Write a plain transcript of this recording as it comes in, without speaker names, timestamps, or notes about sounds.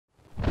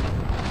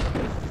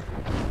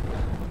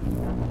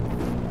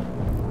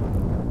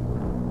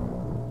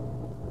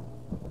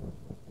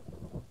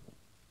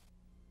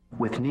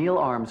With Neil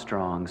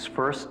Armstrong's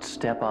first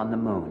step on the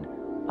moon,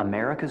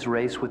 America's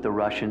race with the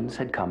Russians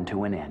had come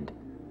to an end.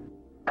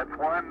 That's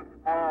one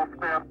small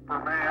step for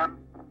man,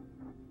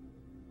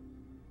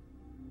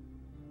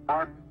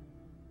 one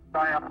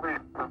giant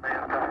leap for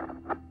mankind.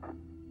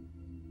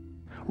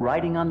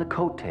 Riding on the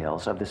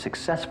coattails of the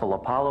successful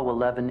Apollo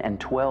 11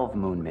 and 12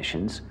 moon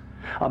missions,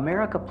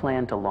 America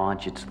planned to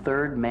launch its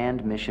third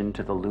manned mission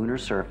to the lunar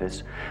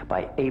surface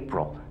by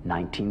April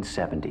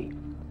 1970.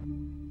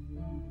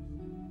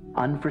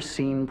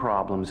 Unforeseen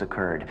problems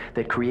occurred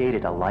that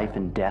created a life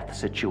and death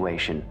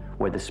situation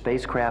where the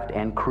spacecraft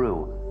and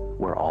crew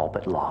were all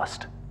but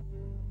lost.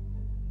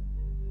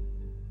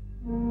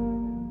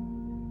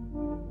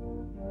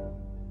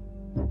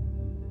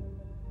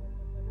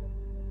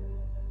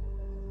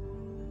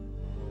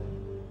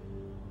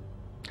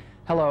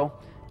 Hello,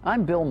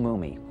 I'm Bill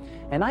Mooney,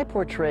 and I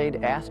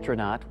portrayed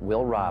astronaut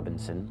Will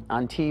Robinson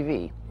on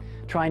TV,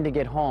 trying to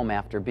get home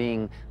after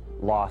being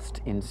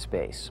lost in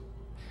space.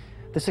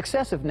 The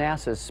success of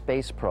NASA's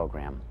space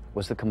program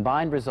was the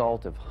combined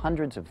result of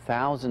hundreds of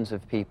thousands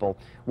of people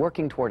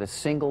working toward a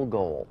single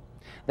goal,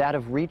 that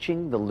of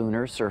reaching the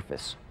lunar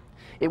surface.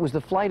 It was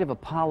the flight of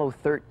Apollo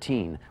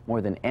 13,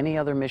 more than any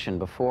other mission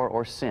before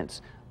or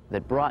since,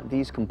 that brought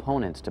these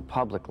components to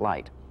public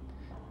light.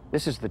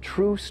 This is the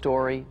true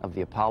story of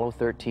the Apollo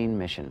 13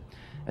 mission,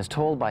 as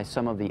told by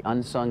some of the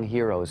unsung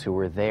heroes who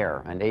were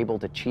there and able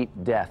to cheat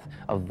death,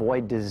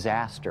 avoid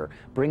disaster,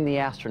 bring the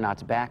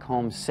astronauts back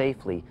home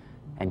safely,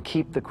 and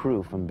keep the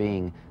crew from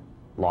being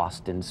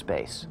lost in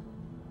space.